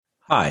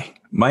Hi,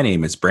 my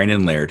name is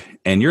Brandon Laird,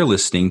 and you're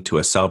listening to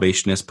a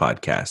Salvationist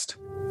podcast.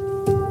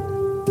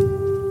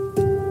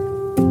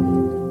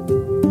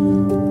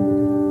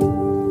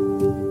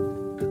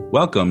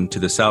 Welcome to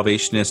the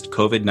Salvationist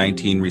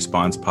COVID-19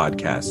 Response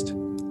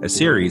Podcast, a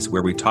series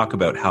where we talk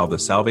about how the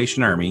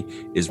Salvation Army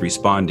is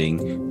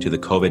responding to the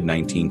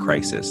COVID-19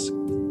 crisis.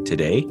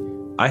 Today,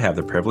 I have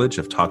the privilege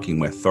of talking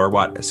with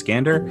Thorwat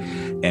Iskander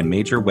and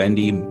Major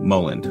Wendy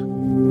Moland.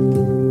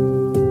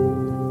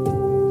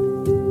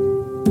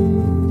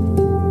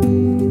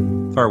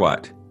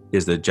 Thorwat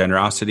is the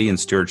Generosity and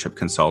Stewardship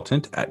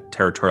Consultant at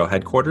Territorial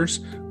Headquarters,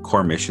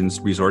 Core Missions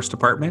Resource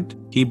Department.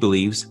 He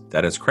believes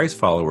that as Christ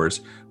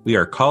followers, we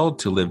are called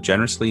to live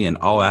generously in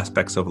all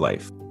aspects of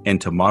life and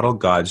to model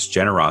God's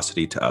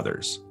generosity to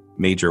others.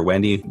 Major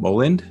Wendy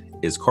Moland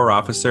is Core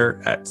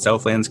Officer at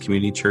Southlands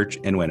Community Church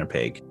in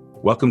Winnipeg.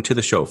 Welcome to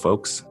the show,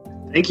 folks.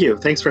 Thank you.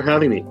 Thanks for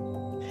having me.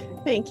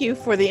 Thank you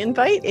for the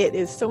invite. It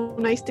is so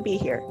nice to be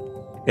here.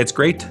 It's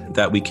great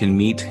that we can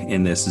meet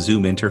in this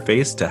Zoom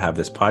interface to have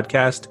this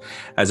podcast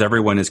as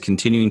everyone is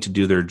continuing to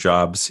do their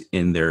jobs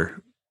in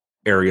their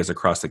areas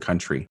across the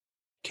country.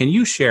 Can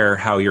you share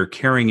how you're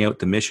carrying out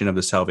the mission of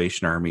the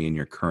Salvation Army in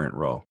your current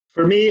role?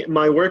 For me,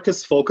 my work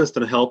is focused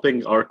on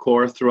helping our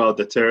Core throughout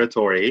the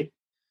territory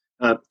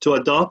to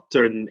adopt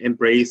and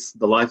embrace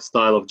the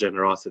lifestyle of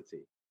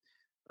generosity.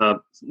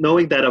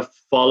 Knowing that of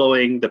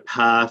following the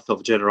path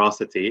of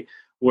generosity,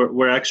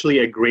 we're actually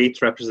a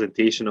great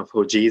representation of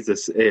who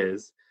Jesus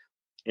is.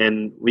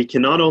 And we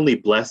can not only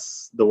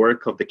bless the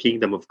work of the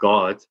kingdom of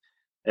God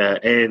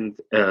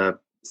and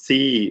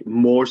see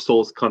more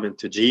souls come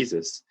into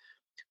Jesus,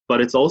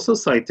 but it's also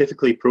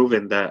scientifically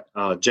proven that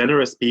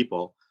generous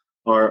people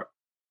are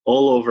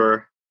all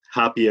over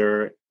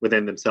happier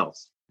within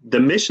themselves.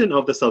 The mission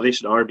of the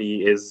Salvation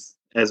Army is,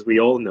 as we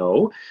all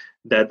know,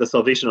 that the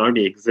Salvation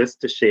Army exists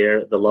to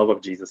share the love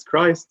of Jesus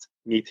Christ,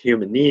 meet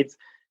human needs,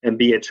 and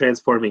be a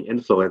transforming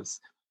influence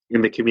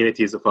in the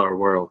communities of our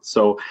world.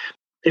 So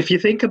if you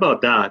think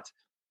about that,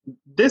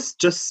 this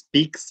just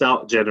speaks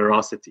out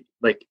generosity.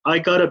 Like, I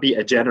gotta be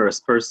a generous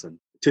person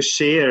to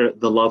share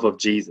the love of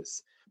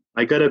Jesus.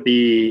 I gotta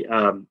be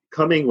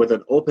coming with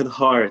an open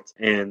heart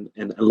and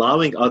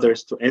allowing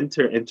others to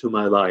enter into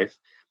my life,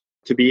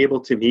 to be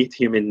able to meet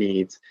human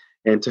needs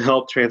and to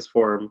help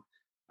transform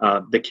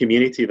the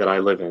community that I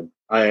live in.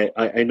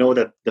 I know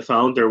that the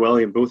founder,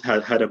 William Booth,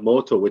 had a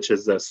motto, which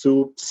is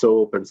soup,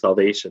 soap, and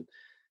salvation.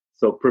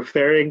 So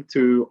preferring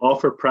to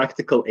offer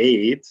practical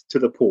aid to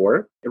the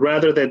poor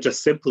rather than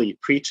just simply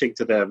preaching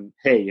to them,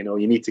 hey,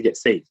 you need to get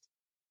saved.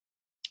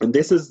 And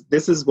this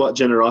is what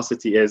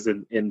generosity is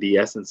in the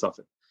essence of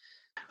it.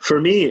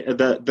 For me,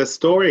 the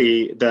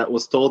story that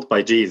was told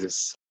by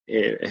Jesus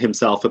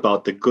himself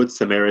about the Good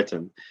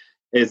Samaritan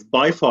is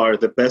by far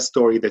the best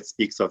story that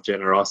speaks of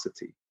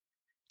generosity.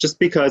 Just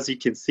because you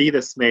can see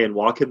this man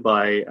walking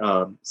by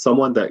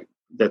someone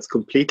that's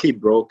completely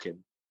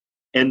broken,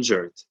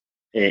 injured,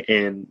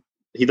 and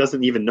he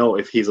doesn't even know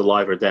if he's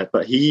alive or dead,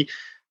 but he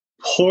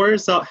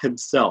pours out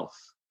himself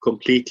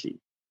completely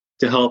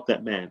to help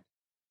that man.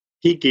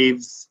 He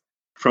gives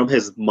from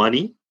his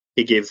money,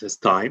 he gives his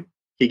time,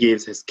 he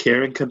gives his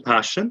care and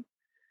compassion,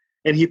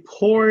 and he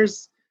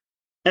pours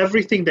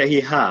everything that he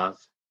has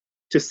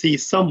to see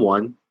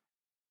someone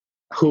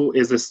who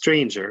is a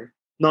stranger.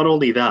 Not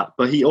only that,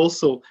 but he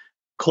also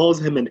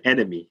calls him an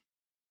enemy,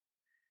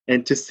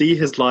 and to see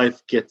his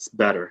life gets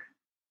better.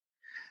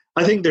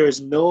 I think there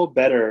is no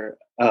better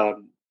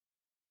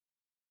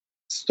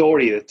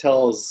story that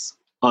tells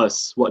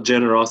us what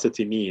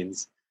generosity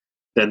means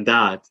than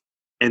that,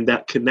 and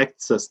that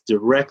connects us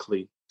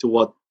directly to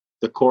what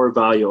the core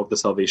value of the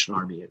Salvation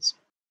Army is.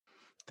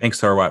 Thanks,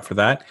 Thorwat, for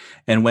that.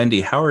 And Wendy,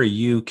 how are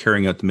you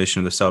carrying out the mission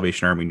of the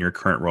Salvation Army in your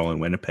current role in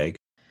Winnipeg?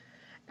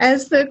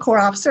 As the Core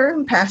Officer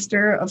and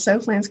Pastor of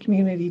Southlands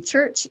Community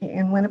Church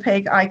in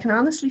Winnipeg, I can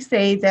honestly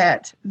say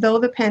that though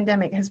the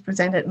pandemic has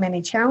presented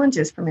many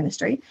challenges for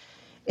ministry,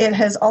 it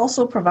has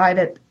also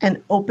provided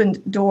and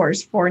opened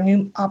doors for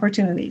new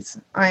opportunities.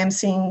 I am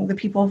seeing the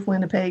people of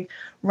Winnipeg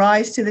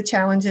rise to the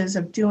challenges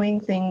of doing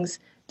things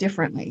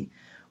differently,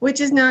 which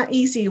is not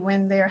easy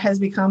when there has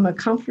become a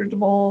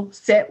comfortable,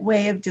 set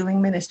way of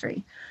doing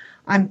ministry.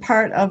 I'm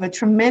part of a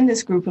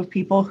tremendous group of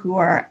people who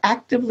are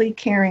actively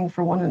caring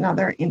for one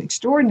another in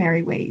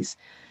extraordinary ways.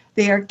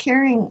 They are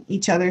carrying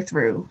each other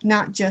through,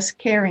 not just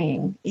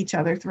carrying each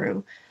other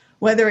through.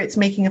 Whether it's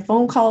making a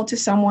phone call to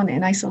someone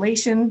in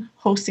isolation,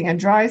 hosting a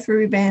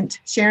drive-through event,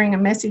 sharing a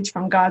message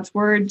from God's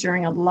Word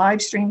during a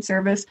live stream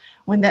service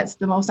when that's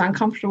the most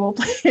uncomfortable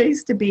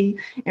place to be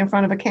in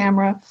front of a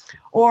camera,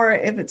 or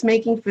if it's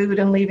making food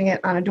and leaving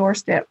it on a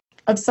doorstep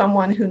of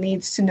someone who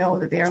needs to know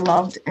that they are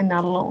loved and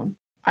not alone.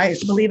 I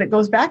believe it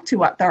goes back to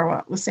what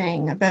Thorwat was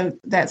saying about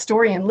that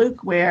story in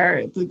Luke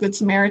where the Good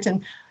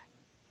Samaritan,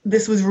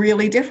 this was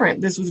really different.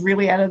 This was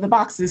really out of the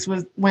box.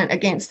 Went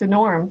against the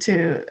norm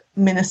to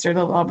minister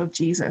the love of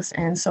Jesus.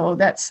 And so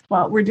that's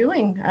what we're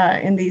doing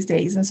in these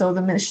days. And so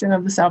the mission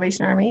of the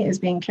Salvation Army is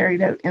being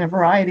carried out in a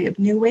variety of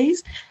new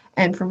ways.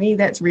 And for me,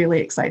 that's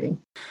really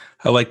exciting.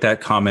 I like that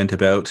comment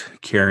about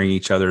carrying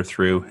each other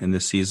through in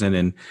this season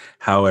and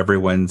how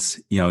everyone's,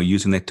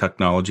 using the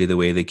technology the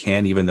way they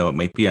can, even though it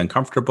might be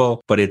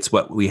uncomfortable, but it's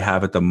what we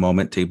have at the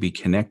moment to be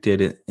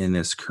connected in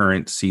this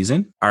current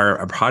season.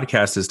 Our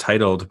podcast is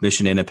titled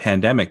Mission in a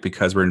Pandemic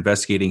because we're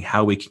investigating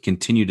how we can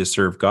continue to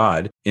serve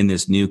God in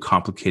this new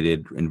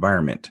complicated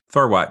environment.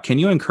 Thorwat, can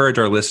you encourage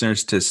our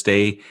listeners to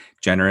stay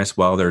generous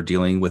while they're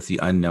dealing with the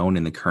unknown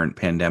in the current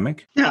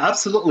pandemic? Yeah,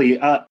 absolutely.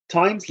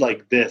 Times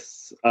like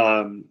this,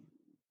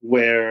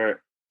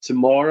 where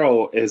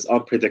tomorrow is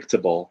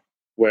unpredictable,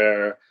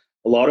 where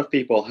a lot of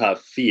people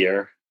have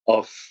fear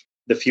of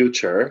the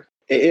future,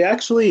 it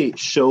actually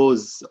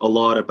shows a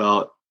lot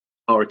about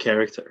our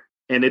character.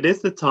 And it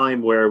is the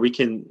time where we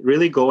can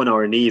really go on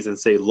our knees and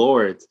say,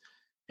 Lord,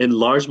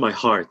 enlarge my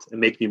heart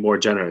and make me more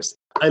generous.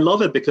 I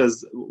love it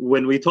because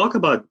when we talk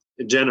about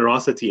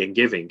generosity and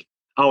giving,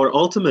 our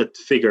ultimate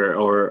figure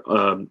or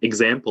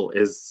example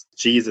is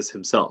Jesus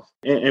himself.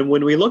 And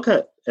when we look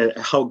at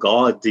how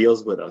God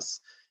deals with us,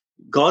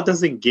 God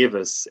doesn't give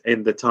us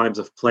in the times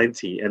of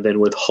plenty and then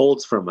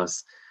withholds from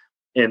us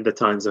in the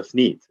times of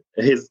need.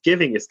 His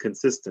giving is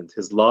consistent.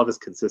 His love is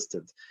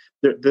consistent.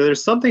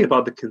 There's something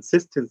about the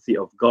consistency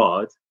of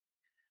God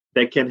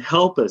that can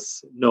help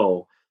us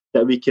know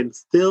that we can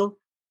still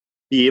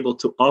be able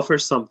to offer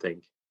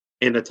something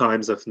in the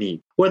times of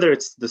need. Whether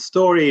it's the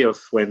story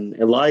of when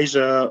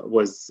Elijah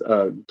was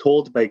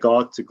told by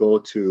God to go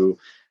to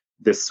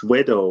this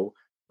widow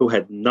who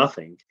had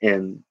nothing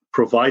and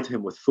provide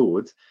him with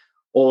food,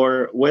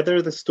 or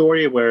whether the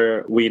story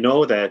where we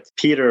know that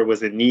Peter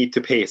was in need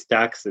to pay his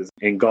taxes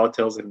and God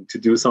tells him to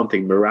do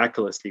something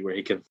miraculously where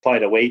he can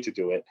find a way to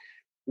do it.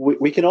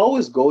 We can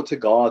always go to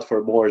God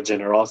for more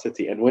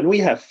generosity. And when we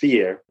have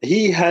fear,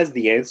 he has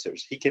the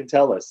answers. He can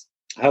tell us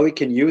how he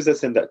can use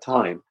us in that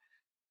time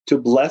to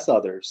bless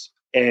others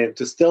and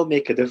to still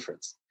make a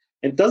difference.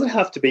 It doesn't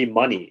have to be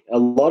money. A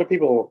lot of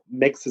people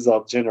mixes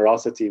up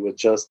generosity with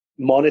just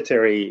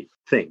monetary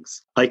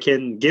things. I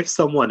can give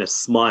someone a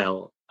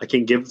smile. I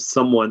can give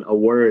someone a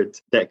word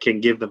that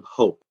can give them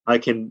hope. I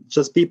can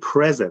just be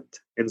present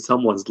in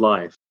someone's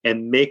life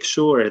and make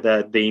sure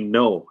that they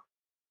know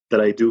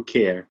that I do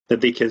care, that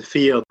they can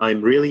feel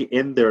I'm really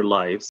in their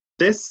lives.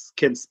 This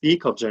can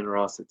speak of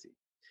generosity.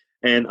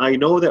 And I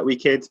know that we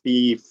can't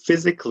be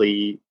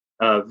physically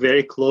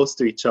very close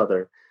to each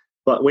other,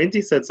 but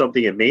Wendy said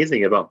something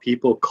amazing about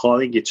people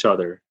calling each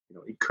other,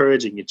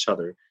 encouraging each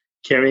other,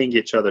 carrying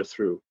each other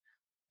through.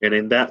 And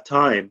in that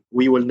time,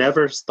 we will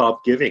never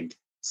stop giving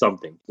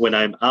something. When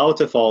I'm out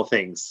of all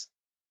things,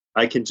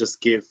 I can just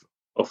give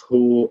of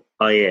who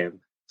I am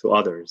to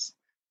others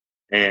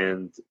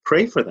and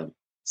pray for them.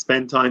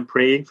 Spend time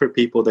praying for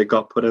people that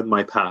got put in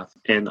my path.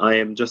 And I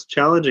am just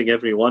challenging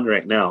everyone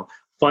right now.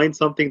 Find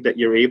something that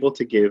you're able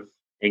to give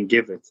and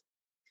give it.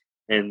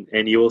 And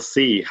you will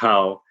see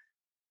how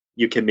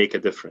you can make a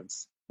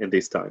difference in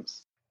these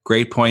times.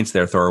 Great points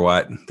there,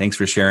 Thorwat. Thanks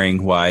for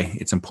sharing why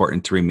it's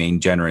important to remain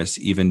generous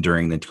even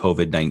during the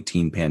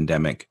COVID-19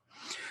 pandemic.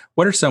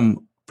 What are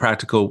some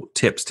practical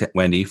tips,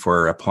 Wendy,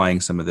 for applying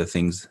some of the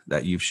things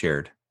that you've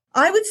shared?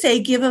 I would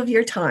say give of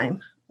your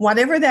time,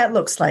 whatever that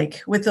looks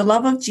like, with the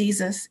love of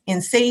Jesus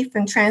in safe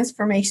and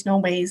transformational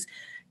ways.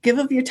 Give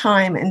of your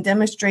time and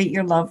demonstrate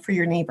your love for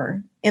your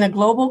neighbor. In a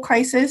global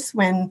crisis,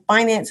 when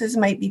finances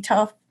might be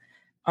tough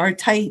or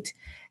tight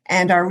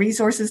and our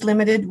resources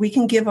limited, we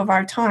can give of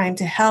our time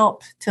to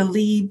help, to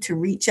lead, to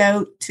reach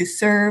out, to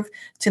serve,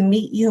 to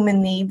meet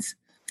human needs.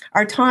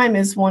 Our time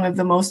is one of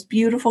the most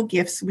beautiful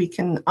gifts we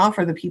can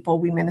offer the people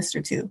we minister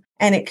to,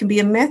 and it can be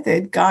a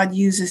method God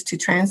uses to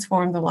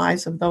transform the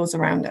lives of those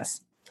around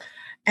us.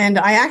 And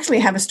I actually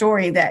have a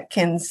story that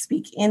can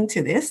speak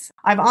into this.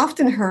 I've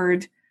often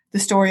heard the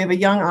story of a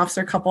young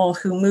officer couple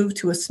who moved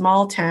to a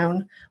small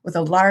town with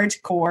a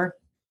large corps.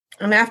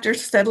 And after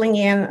settling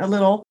in a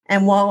little,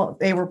 and while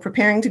they were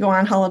preparing to go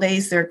on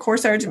holidays, their Corps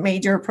Sergeant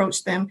Major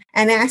approached them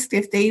and asked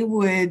if they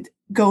would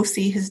go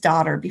see his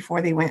daughter before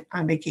they went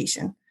on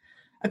vacation.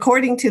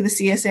 According to the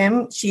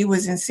CSM, she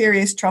was in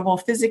serious trouble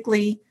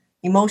physically,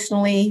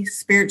 emotionally,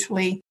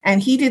 spiritually, and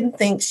he didn't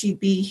think she'd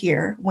be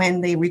here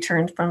when they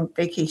returned from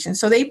vacation.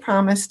 So they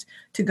promised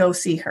to go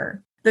see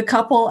her. The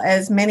couple,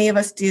 as many of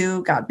us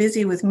do, got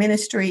busy with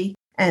ministry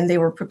and they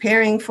were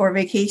preparing for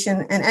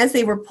vacation. And as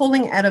they were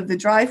pulling out of the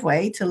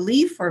driveway to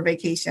leave for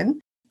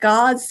vacation,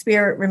 God's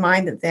Spirit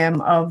reminded them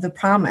of the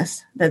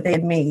promise that they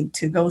had made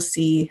to go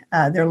see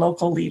their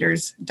local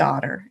leader's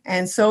daughter.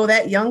 And so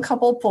that young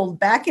couple pulled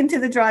back into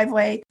the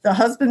driveway. The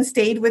husband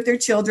stayed with their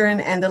children,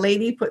 and the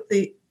lady put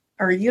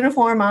her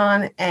uniform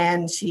on,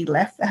 and she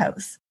left the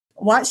house.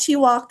 What she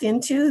walked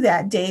into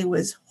that day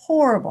was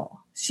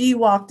horrible. She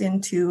walked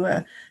into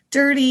a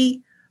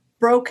dirty,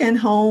 broken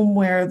home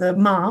where the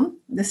mom,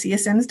 the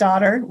CSM's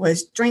daughter,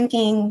 was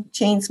drinking,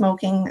 chain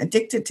smoking,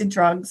 addicted to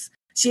drugs.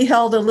 She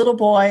held a little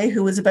boy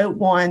who was about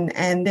 1,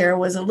 and there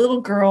was a little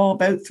girl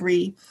about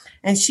 3,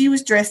 and she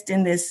was dressed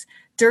in this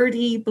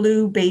dirty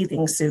blue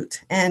bathing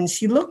suit, and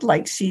she looked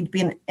like she'd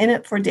been in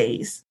it for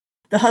days.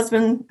 The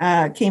husband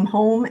came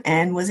home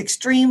and was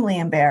extremely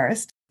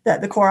embarrassed.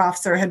 that the Corps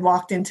officer had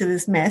walked into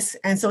this mess.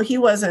 And so he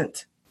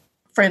wasn't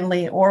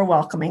friendly or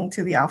welcoming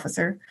to the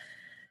officer.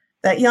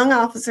 That young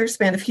officer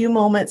spent a few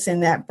moments in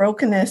that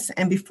brokenness.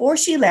 And before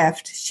she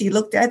left, she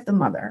looked at the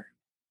mother,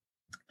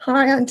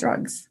 high on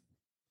drugs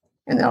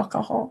and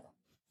alcohol.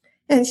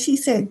 And she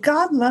said,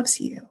 God loves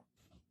you.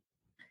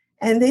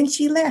 And then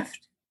she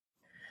left.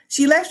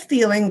 She left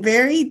feeling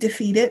very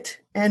defeated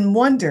and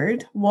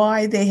wondered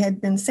why they had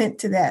been sent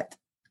to that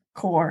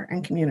Corps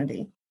and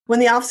community. When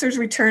the officers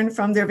returned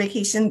from their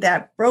vacation,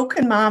 that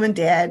broken mom and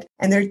dad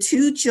and their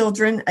 2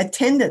 children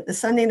attended the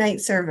Sunday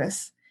night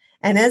service.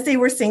 And as they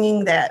were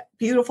singing that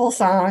beautiful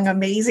song,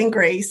 Amazing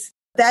Grace,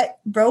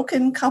 that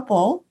broken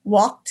couple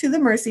walked to the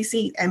mercy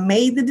seat and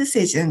made the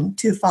decision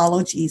to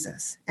follow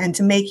Jesus and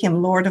to make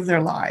him Lord of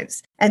their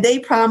lives. And they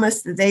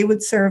promised that they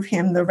would serve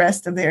him the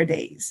rest of their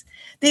days.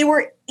 They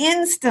were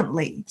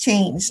instantly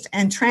changed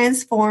and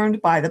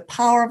transformed by the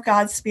power of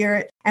God's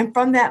Spirit. And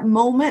from that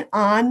moment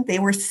on, they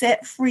were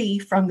set free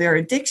from their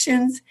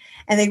addictions,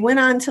 and they went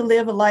on to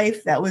live a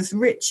life that was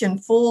rich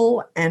and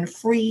full and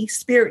free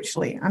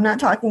spiritually. I'm not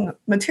talking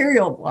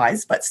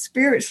material-wise, but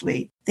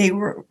spiritually, they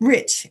were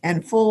rich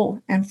and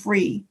full and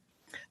free.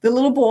 The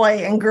little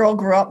boy and girl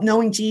grew up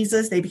knowing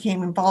Jesus. They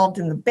became involved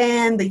in the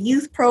band, the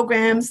youth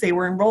programs. They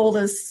were enrolled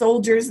as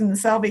soldiers in the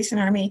Salvation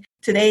Army.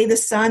 Today, the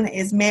son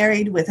is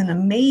married with an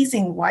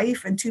amazing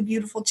wife and 2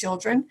 beautiful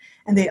children,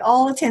 and they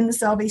all attend the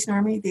Salvation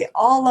Army. They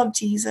all love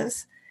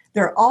Jesus.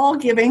 They're all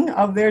giving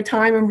of their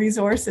time and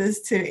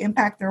resources to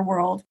impact their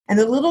world. And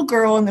the little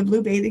girl in the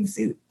blue bathing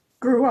suit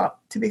grew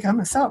up to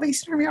become a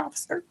Salvation Army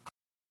officer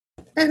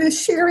and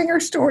is sharing her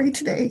story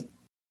today.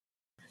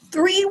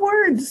 3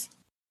 words.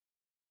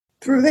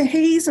 Through the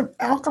haze of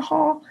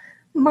alcohol,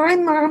 my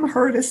mom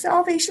heard a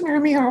Salvation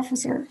Army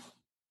officer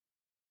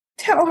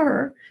tell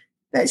her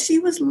that she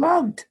was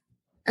loved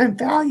and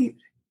valued.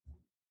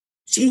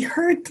 She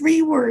heard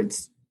 3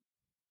 words.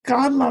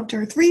 God loved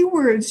her. 3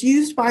 words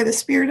used by the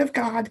Spirit of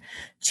God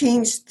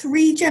changed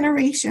 3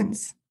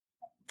 generations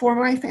for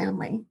my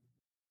family.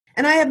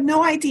 And I have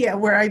no idea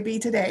where I'd be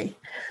today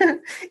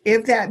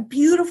if that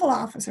beautiful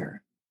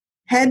officer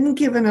hadn't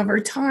given of her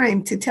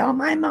time to tell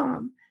my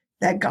mom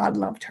that God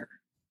loved her.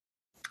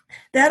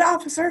 That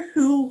officer,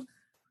 who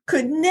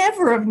could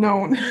never have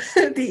known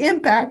the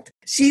impact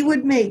she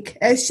would make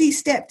as she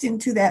stepped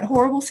into that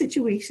horrible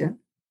situation,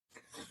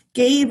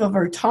 gave of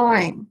her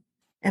time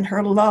and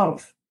her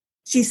love.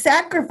 She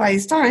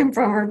sacrificed time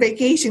from her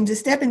vacation to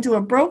step into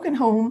a broken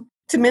home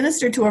to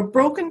minister to a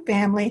broken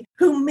family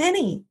who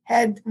many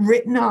had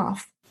written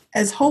off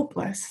as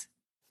hopeless.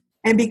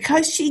 And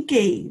because she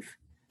gave,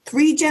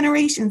 3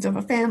 generations of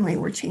a family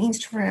were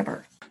changed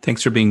forever.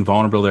 Thanks for being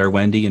vulnerable there,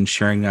 Wendy, and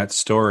sharing that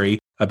story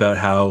about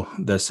how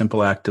the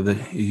simple act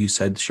of you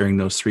said, sharing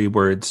those 3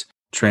 words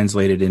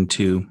translated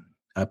into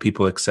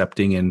people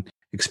accepting and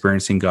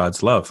experiencing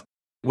God's love.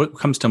 What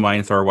comes to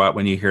mind, Thorwat,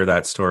 when you hear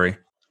that story?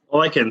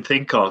 All I can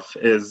think of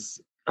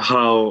is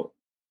how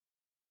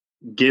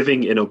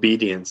giving in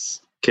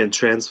obedience can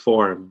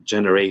transform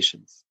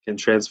generations, can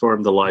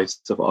transform the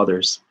lives of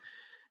others.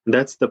 And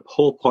that's the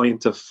whole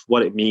point of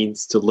what it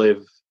means to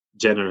live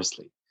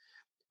generously,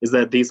 is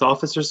that these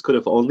officers could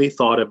have only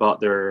thought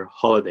about their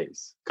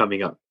holidays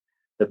coming up,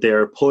 that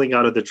they're pulling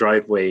out of the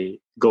driveway,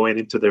 going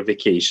into their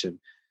vacation,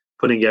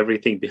 putting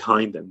everything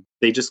behind them.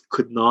 They just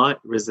could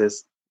not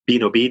resist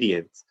being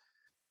obedient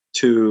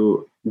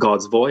to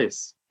God's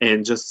voice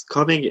and just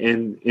coming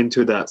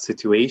into that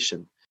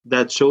situation.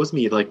 That shows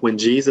me, like, when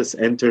Jesus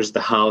enters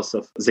the house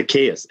of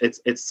Zacchaeus,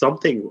 it's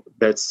something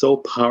that's so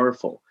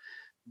powerful.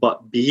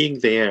 But being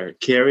there,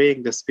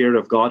 carrying the Spirit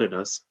of God in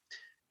us,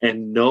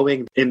 and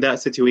knowing in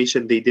that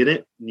situation they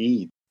didn't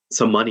need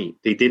some money.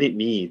 They didn't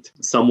need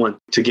someone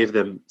to give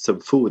them some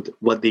food.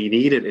 What they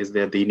needed is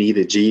that they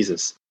needed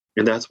Jesus.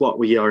 And that's what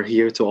we are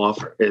here to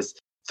offer, is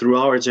through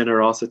our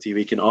generosity,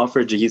 we can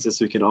offer Jesus,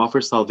 we can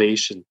offer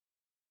salvation,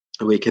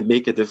 and we can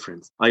make a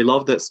difference. I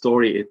love that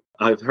story.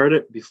 I've heard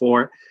it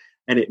before,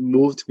 and it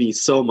moved me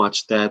so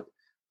much that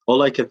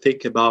all I can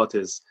think about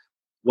is,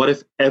 what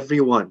if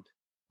everyone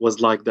was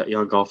like that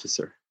young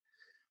officer,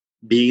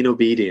 being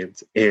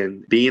obedient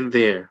and being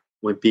there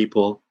when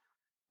people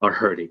are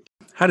hurting?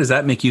 How does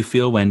that make you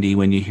feel, Wendy,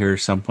 when you hear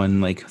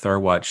someone like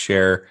Thorwat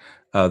share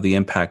the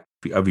impact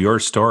of your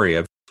story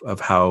of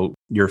how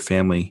your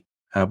family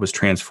was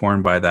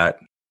transformed by that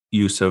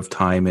use of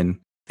time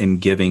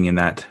and giving in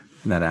that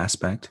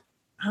aspect?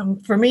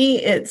 For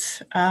me,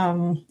 it's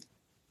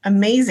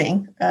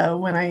amazing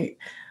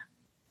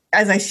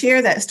as I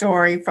share that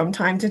story from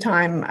time to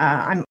time.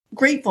 I'm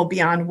grateful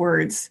beyond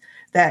words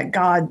that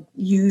God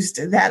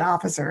used that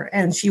officer,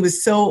 and she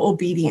was so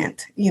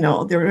obedient.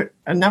 There were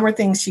a number of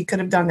things she could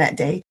have done that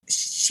day.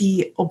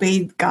 She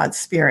obeyed God's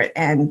Spirit,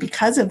 and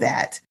because of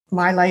that,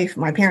 my life,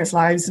 my parents'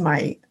 lives,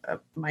 my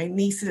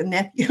nieces and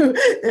nephew,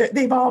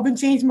 they've all been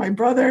changed. My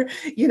brother,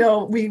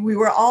 we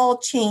were all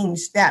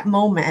changed that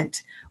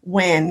moment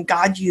when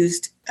God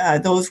used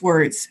those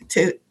words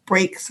to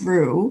break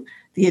through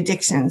the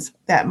addictions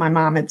that my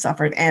mom had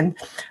suffered. And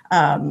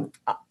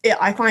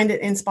I find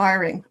it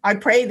inspiring. I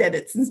pray that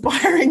it's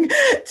inspiring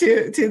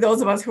to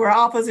those of us who are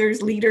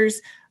officers,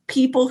 leaders,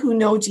 people who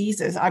know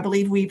Jesus. I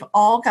believe we've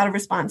all got a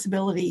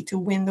responsibility to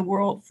win the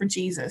world for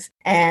Jesus.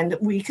 And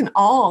we can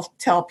all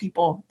tell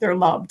people they're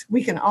loved.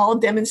 We can all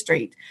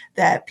demonstrate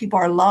that people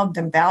are loved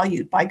and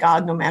valued by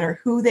God, no matter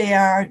who they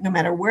are, no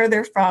matter where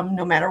they're from,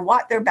 no matter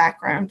what their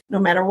background, no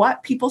matter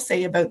what people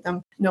say about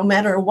them, no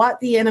matter what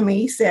the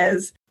enemy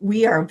says.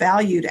 We are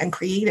valued and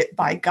created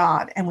by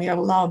God, and we are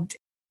loved.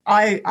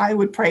 I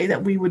would pray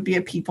that we would be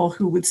a people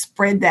who would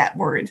spread that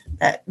word,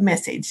 that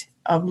message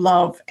of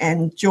love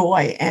and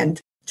joy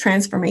and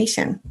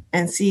transformation,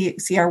 and see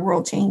our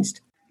world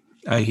changed.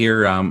 I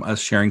hear us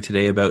sharing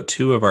today about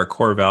two of our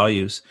core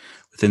values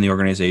within the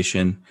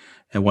organization,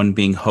 and one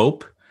being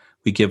hope.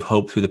 We give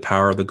hope through the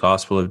power of the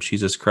gospel of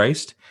Jesus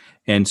Christ.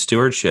 And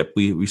stewardship,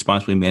 we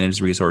responsibly manage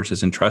the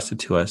resources entrusted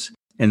to us.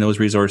 And those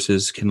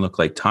resources can look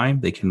like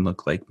time, they can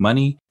look like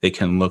money, they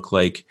can look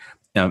like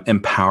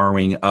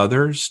empowering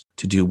others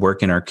to do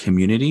work in our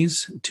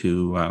communities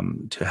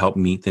to help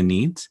meet the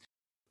needs.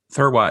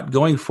 Thorwat,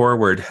 going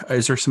forward,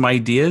 is there some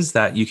ideas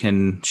that you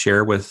can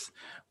share with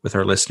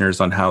our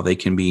listeners on how they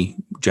can be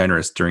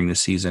generous during the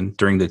season,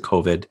 during the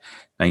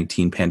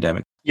COVID-19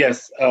 pandemic?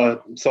 Yes.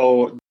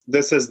 So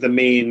this is the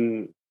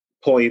main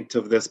point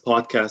of this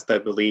podcast, I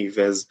believe,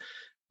 is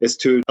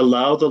to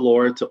allow the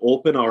Lord to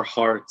open our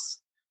hearts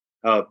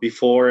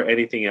before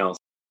anything else.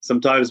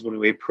 Sometimes when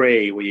we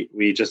pray,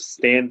 we just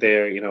stand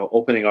there,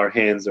 opening our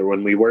hands, or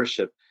when we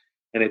worship.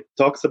 And it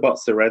talks about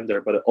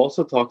surrender, but it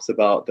also talks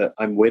about that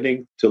I'm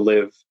willing to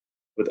live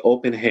with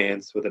open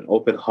hands, with an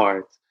open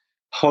heart,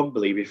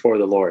 humbly before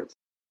the Lord.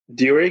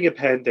 During a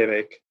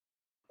pandemic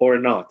or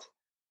not,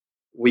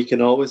 we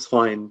can always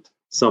find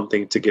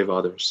something to give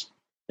others.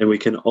 And we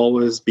can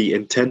always be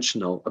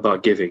intentional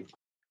about giving.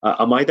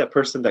 Am I that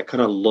person that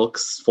kind of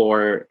looks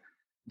for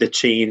the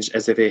change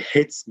as if it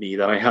hits me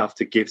that I have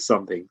to give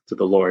something to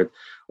the Lord?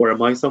 Or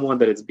am I someone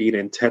that is being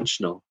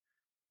intentional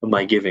in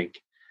my giving?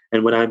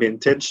 And when I'm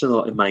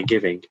intentional in my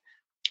giving,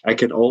 I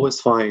can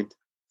always find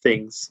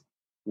things,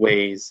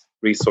 ways,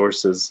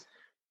 resources,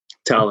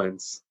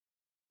 talents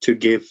to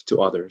give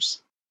to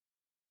others.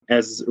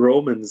 As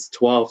Romans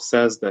 12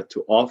 says, that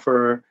to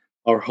offer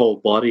our whole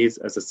bodies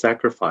as a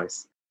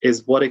sacrifice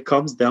is what it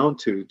comes down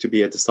to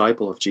be a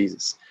disciple of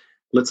Jesus.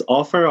 Let's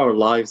offer our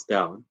lives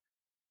down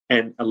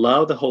and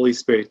allow the Holy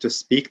Spirit to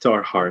speak to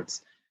our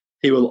hearts.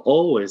 He will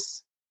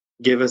always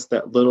give us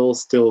that little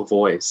still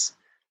voice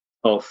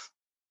of,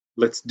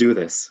 let's do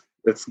this.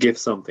 Let's give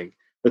something.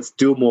 Let's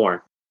do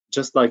more.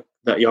 Just like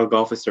that young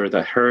officer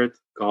that heard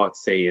God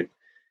saying,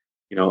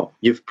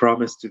 you've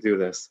promised to do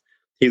this.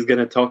 He's going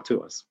to talk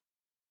to us.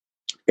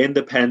 In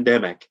the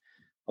pandemic,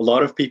 a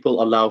lot of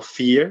people allow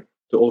fear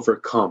to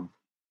overcome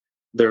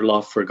their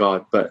love for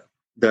God. But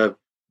the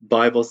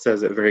Bible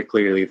says it very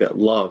clearly that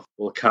love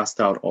will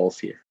cast out all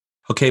fear.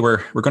 Okay,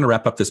 we're going to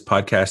wrap up this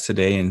podcast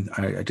today. And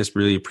I just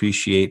really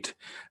appreciate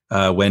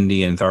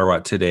Wendy and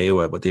Thorwat today,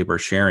 what they were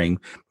sharing.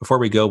 Before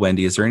we go,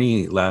 Wendy, is there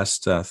any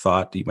last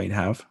thought you might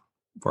have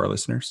for our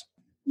listeners?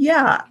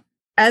 Yeah.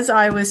 As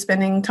I was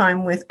spending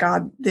time with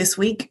God this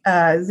week,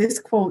 this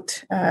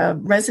quote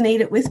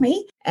resonated with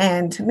me,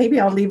 and maybe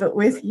I'll leave it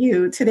with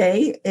you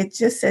today. It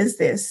just says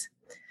this: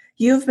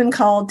 you've been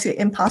called to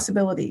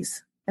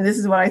impossibilities. And this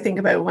is what I think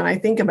about when I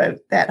think about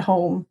that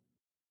home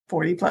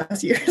 40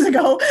 plus years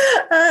ago.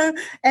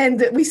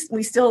 And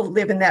we still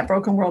live in that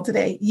broken world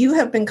today. You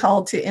have been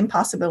called to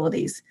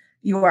impossibilities.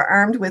 You are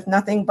armed with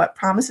nothing but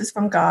promises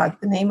from God,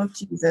 the name of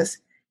Jesus,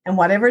 and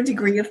whatever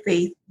degree of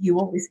faith you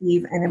will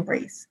receive and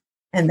embrace.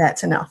 And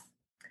that's enough.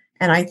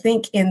 And I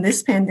think in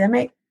this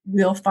pandemic,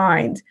 we'll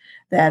find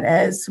that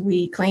as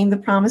we claim the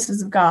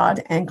promises of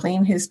God and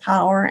claim his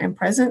power and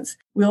presence,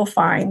 we'll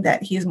find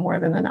that he is more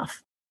than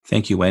enough.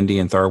 Thank you, Wendy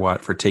and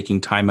Thorwat, for taking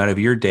time out of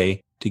your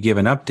day to give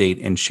an update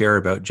and share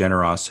about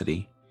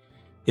generosity.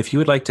 If you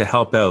would like to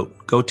help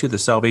out, go to the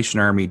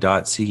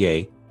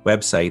salvationarmy.ca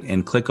website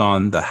and click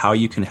on the How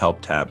You Can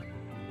Help tab.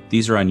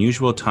 These are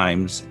unusual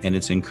times, and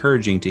it's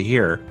encouraging to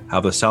hear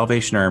how the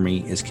Salvation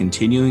Army is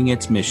continuing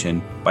its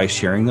mission by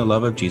sharing the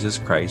love of Jesus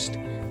Christ,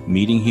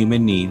 meeting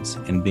human needs,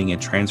 and being a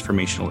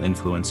transformational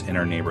influence in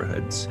our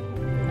neighborhoods.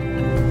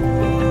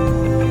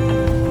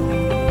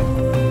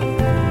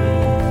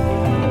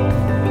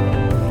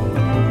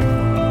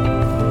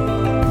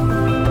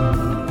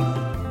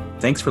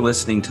 Thanks for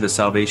listening to the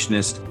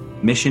Salvationist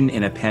Mission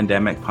in a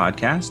Pandemic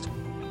podcast.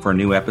 For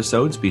new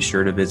episodes, be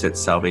sure to visit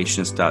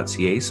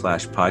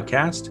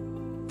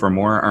salvationist.ca/podcast. For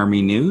more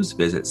Army news,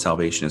 visit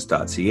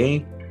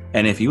salvationist.ca.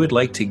 And if you would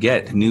like to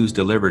get news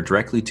delivered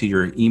directly to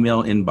your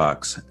email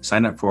inbox,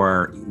 sign up for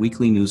our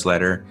weekly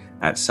newsletter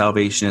at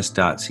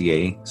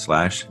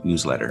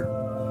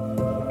salvationist.ca/newsletter.